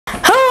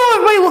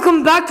everybody,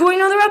 welcome back to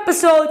another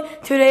episode.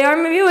 Today I'm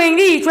reviewing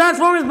the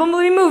Transformers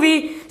Bumblebee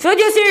movie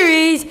Studio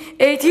Series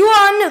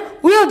 81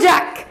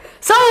 Wheeljack.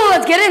 So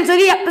let's get into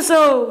the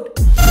episode.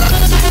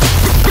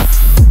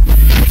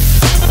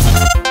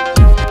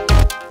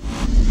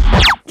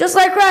 Just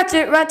like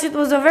Ratchet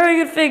was a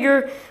very good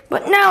figure,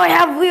 but now I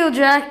have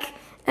Wheeljack,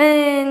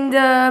 and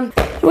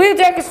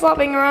Wheeljack is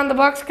flopping around the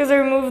box because I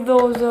removed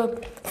those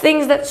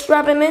things that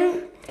strap him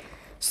in.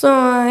 So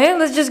yeah,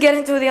 let's just get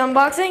into the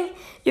unboxing.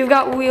 You've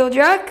got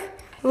Wheeljack,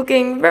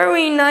 looking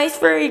very nice,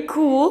 very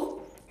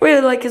cool.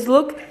 Really like his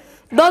look.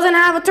 Doesn't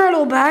have a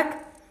turtle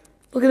back.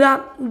 Look at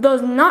that.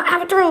 Does not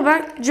have a turtle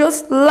back,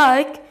 just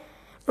like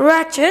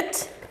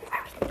Ratchet.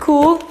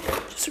 Cool.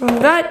 Just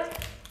remove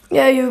that.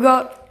 Yeah, you've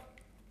got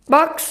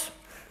box,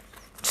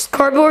 just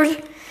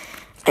cardboard,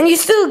 and you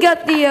still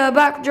get the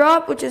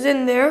backdrop, which is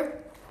in there.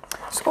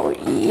 So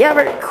yeah,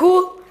 very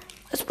cool.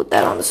 Let's put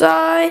that on the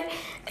side,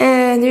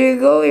 and there you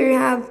go. Here you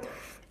have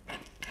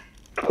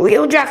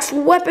Wheeljack's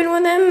weapon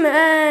with him,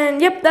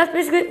 and yep, that's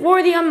basically it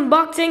for the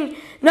unboxing.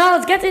 Now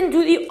let's get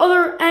into the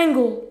other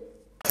angle.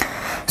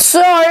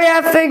 So here we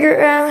have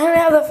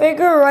the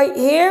figure right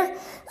here.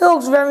 It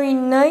looks very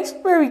nice,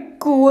 very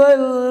cool. I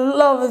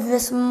love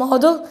this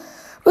model.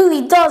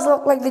 Really does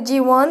look like the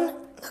G1.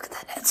 Look at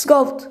that head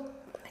sculpt.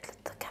 Make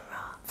the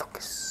camera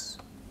focus.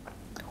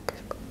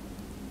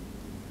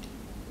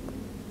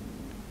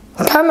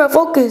 Camera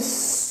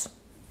focus.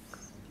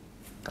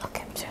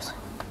 Okay, seriously.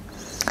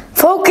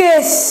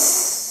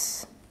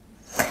 Focus.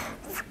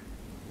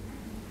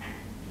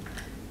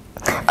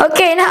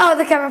 Okay, now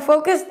the camera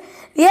focused.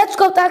 The head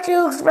sculpt actually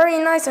looks very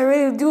nice. I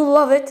really do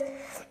love it.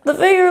 The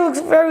figure looks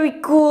very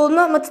cool.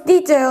 Not much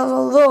details,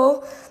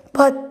 although,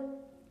 but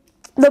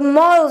the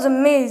model is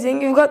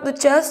amazing. You've got the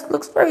chest,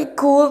 looks very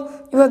cool.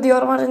 You've got the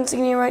autobot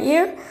insignia right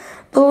here.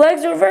 The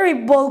legs are very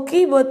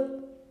bulky, but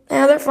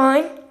yeah, they're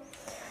fine.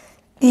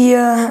 The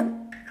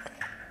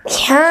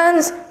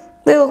hands,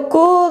 they look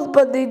cool,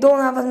 but they don't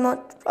have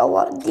a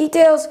lot of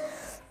details.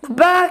 The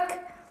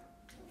back,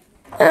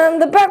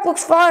 and the back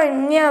looks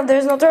fine. Yeah,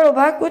 there's no turtle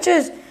back, which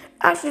is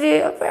actually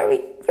a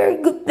very, very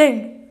good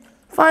thing.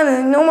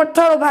 Finally, no more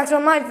turtle backs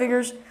on my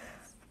figures.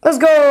 Let's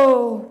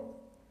go.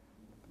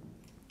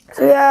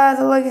 So yeah,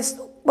 the leg is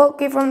still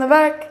bulky from the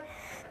back.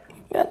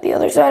 You got the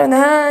other side of the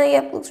hand.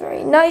 Yep, looks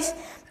very nice.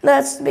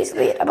 That's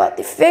basically it about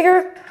the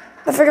figure.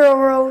 The figure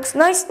overall looks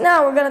nice.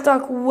 Now we're gonna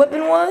talk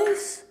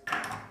weapon-wise.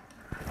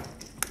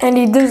 And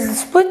he does the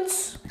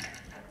splits.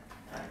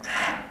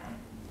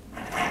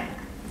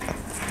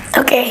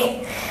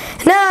 Okay.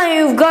 Now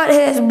you've got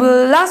his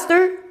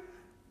blaster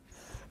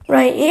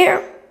right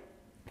here.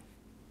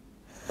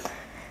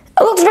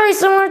 It looks very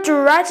similar to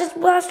Ratchet's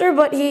blaster,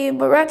 but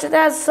Ratchet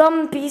has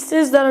some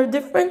pieces that are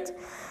different,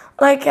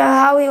 like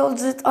how he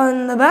holds it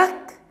on the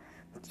back.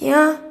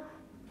 Yeah,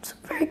 it's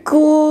very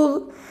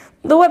cool.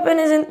 The weapon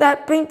isn't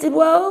that painted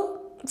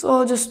well; it's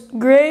all just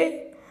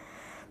gray.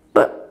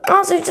 But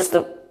honestly,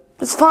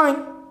 it's fine.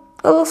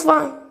 It looks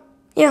fine.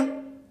 Yeah,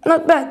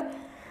 not bad.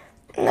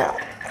 Now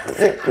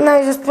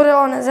you just put it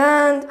on his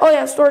hand. Oh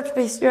yeah, storage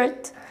space,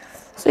 right?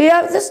 So you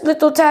have this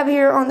little tab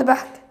here on the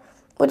back.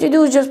 What you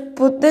do is just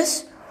put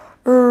this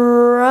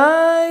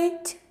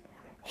right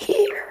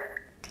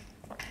here,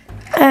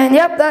 and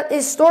yep, that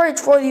is storage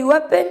for the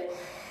weapon.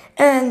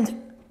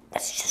 And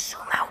let's just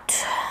zoom out.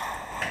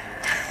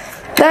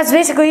 That's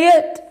basically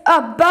it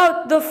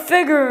about the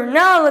figure.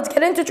 Now let's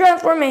get into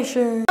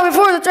transformation.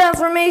 Before the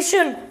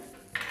transformation,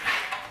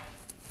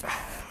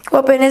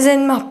 weapon is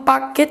in my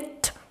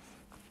pocket.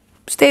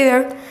 Stay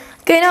there.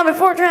 Okay, now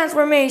before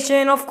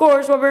transformation, of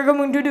course, what we're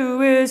going to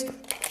do is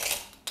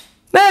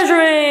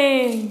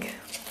measuring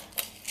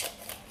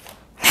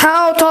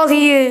how tall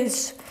he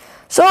is.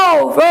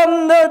 So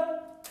from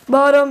the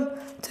bottom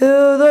to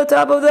the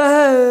top of the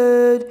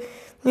head,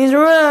 he's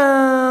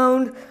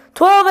around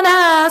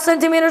 12.5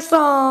 centimeters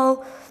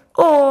tall,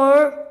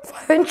 or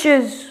 5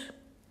 inches.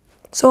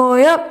 So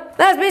yep,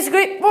 that's basically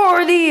it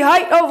for the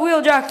height of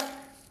Wheeljack.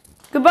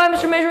 Goodbye,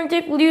 Mr. Measuring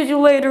Tape. We'll use you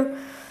later.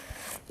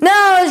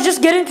 Now let's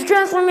just get into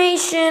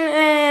transformation,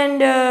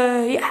 and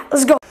yeah,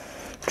 let's go.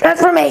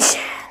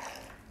 Transformation.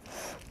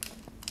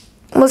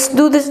 Let's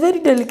do this very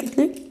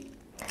delicately.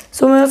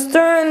 So let's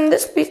turn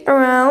this piece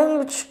around,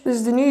 which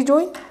is the knee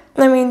joint.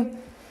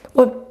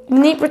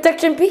 Knee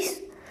protection piece.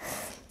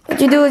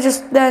 What you do is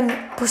just then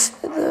push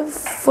the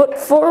foot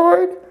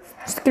forward.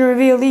 Just gonna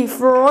reveal the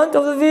front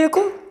of the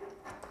vehicle.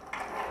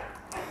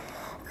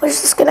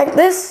 Let's disconnect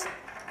this.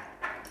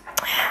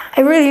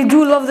 I really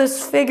do love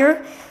this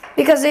figure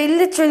because they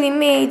literally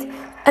made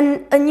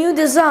a new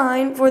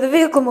design for the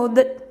vehicle mode,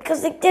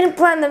 because they didn't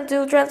plan them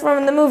to transform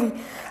in the movie.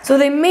 So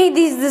they made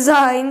these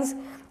designs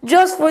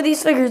just for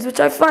these figures, which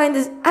I find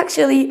is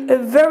actually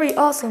very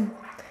awesome.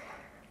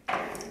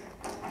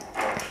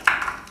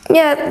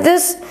 Yeah,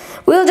 this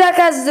Wheeljack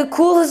has the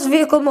coolest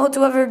vehicle mode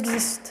to ever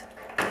exist.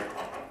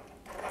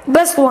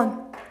 Best one.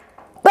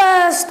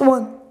 Best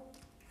one.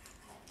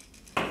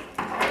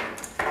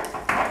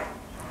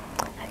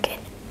 Okay,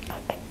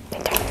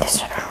 turn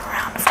this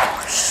around, of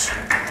course.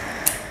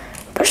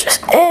 Push this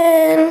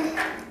And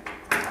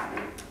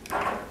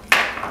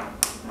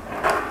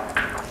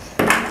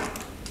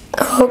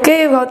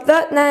okay, about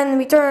that. Then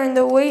we turn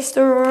the waist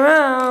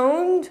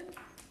around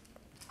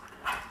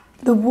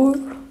the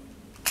wood.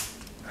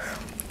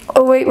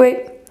 Oh wait,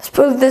 let's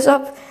put this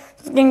up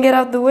so we can get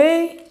out the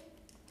way.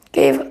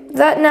 Okay,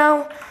 that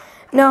now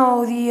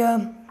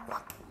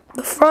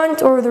the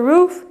front or the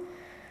roof,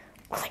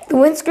 like the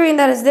windscreen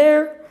that is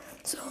there.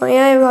 So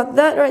yeah, you got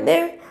that right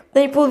there.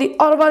 Then you pull the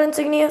Autobot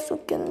insignia, so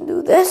we can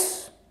do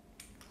this.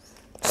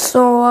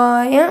 So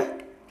yeah,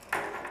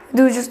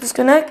 do just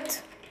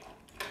disconnect.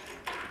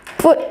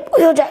 Put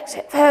Wheeljack's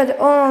head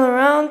all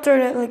around,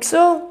 turn it like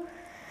so,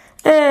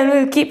 and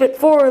we'll keep it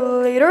for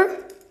later.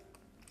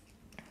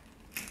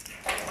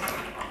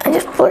 And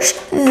just push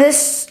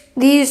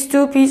these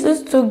two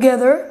pieces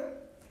together.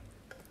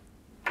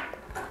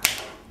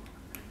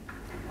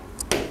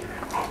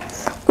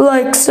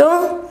 Like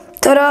so.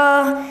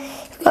 Ta-da!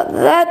 You got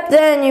that,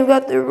 then you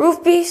got the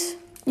roof piece.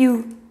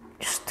 You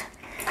just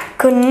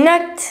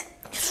connect.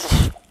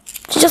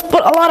 Just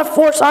put a lot of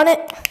force on it.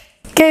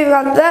 Okay, you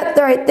got that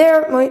right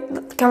there. Wait,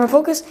 let the camera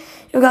focus.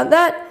 You got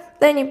that.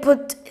 Then you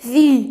put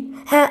the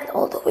hand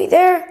all the way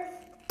there.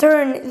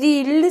 Turn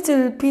the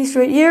little piece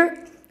right here.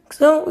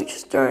 So we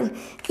just turn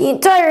the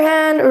entire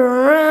hand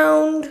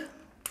around.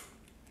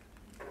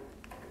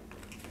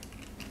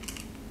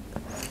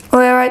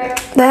 Okay, right.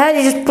 The head,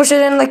 you just push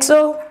it in like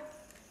so.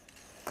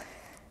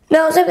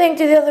 Now same thing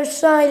to the other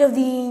side of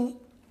the.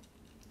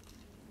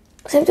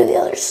 Same to the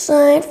other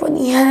side for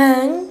the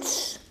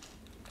hands.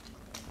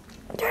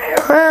 Turn it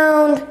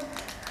around.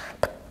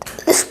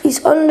 Put this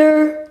piece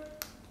under.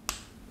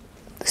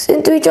 This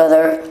into each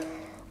other.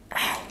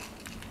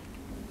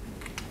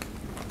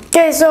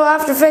 Okay, so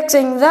after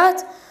fixing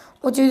that,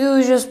 what you do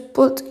is just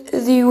put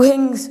the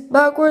wings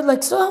backward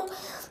like so.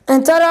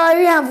 And tada,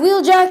 you have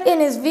Wheeljack in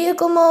his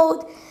vehicle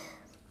mode.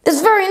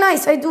 It's very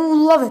nice. I do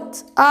love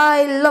it.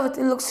 I love it.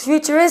 It looks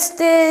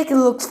futuristic. It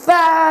looks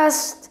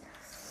fast.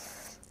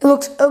 It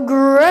looks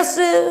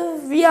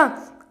aggressive.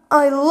 Yeah,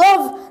 I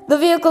love the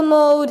vehicle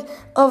mode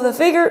of the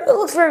figure. It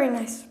looks very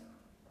nice.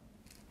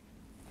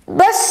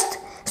 Best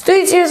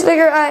Street Series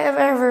figure I have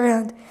ever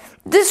had.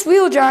 This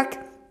Wheeljack,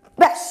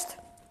 best.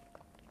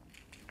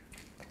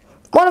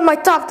 One of my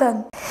top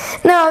 10.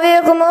 Now,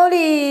 vehicle mode,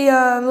 he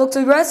looks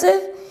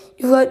aggressive.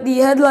 You got the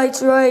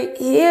headlights right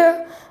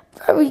here.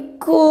 Very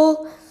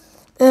cool.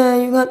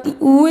 You got the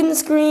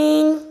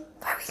windscreen.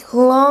 Very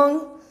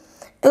long.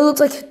 It looks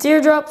like a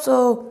teardrop,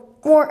 so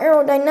more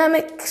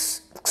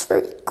aerodynamics. Looks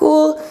very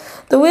cool.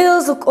 The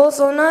wheels look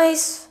also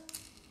nice.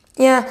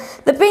 Yeah,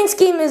 the paint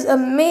scheme is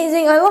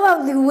amazing. I love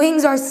how the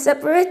wings are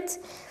separate.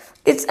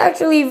 It's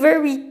actually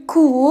very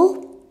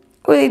cool.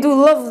 Really do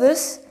love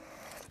this.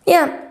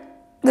 Yeah,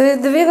 the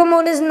vehicle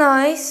mode is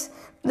nice.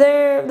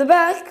 The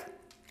back,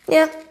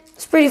 yeah,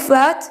 it's pretty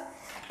flat.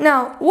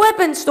 Now,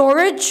 weapon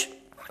storage.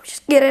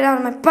 Just get it out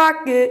of my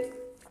pocket.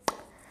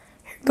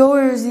 Here you go,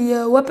 here's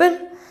the weapon.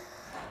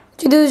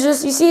 What you do is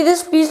just, you see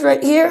this piece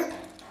right here?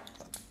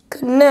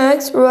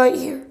 Connects right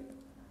here.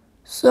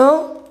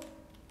 So,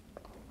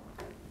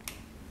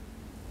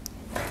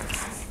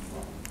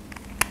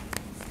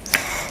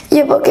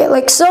 yep, okay,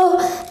 like so.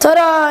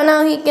 Ta-da!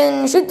 Now he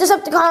can shoot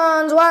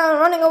Decepticons while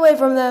running away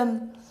from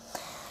them.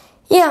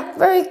 Yeah,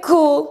 very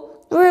cool.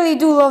 Really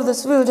do love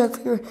this Wheeljack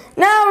figure.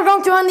 Now we're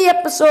going to end the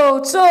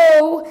episode,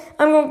 so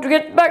I'm going to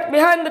get back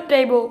behind the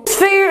table. This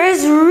figure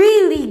is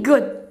really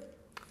good.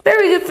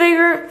 Very good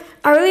figure.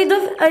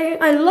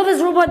 I love his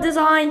robot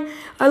design.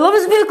 I love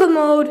his vehicle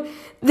mode.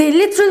 They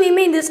literally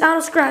made this out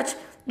of scratch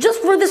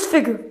just for this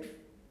figure.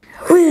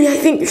 Really, I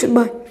think you should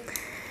buy.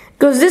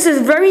 Because this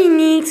is very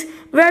neat,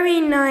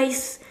 very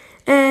nice,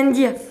 and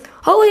yeah.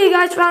 Hopefully you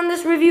guys found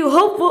this review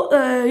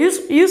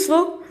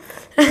useful.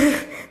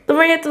 Don't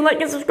forget to like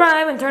and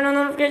subscribe and turn on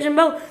the notification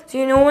bell so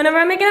you know whenever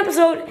I make an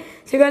episode.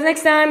 See you guys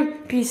next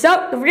time. Peace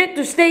out. Don't forget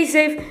to stay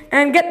safe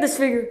and get this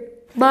figure.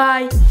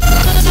 Bye.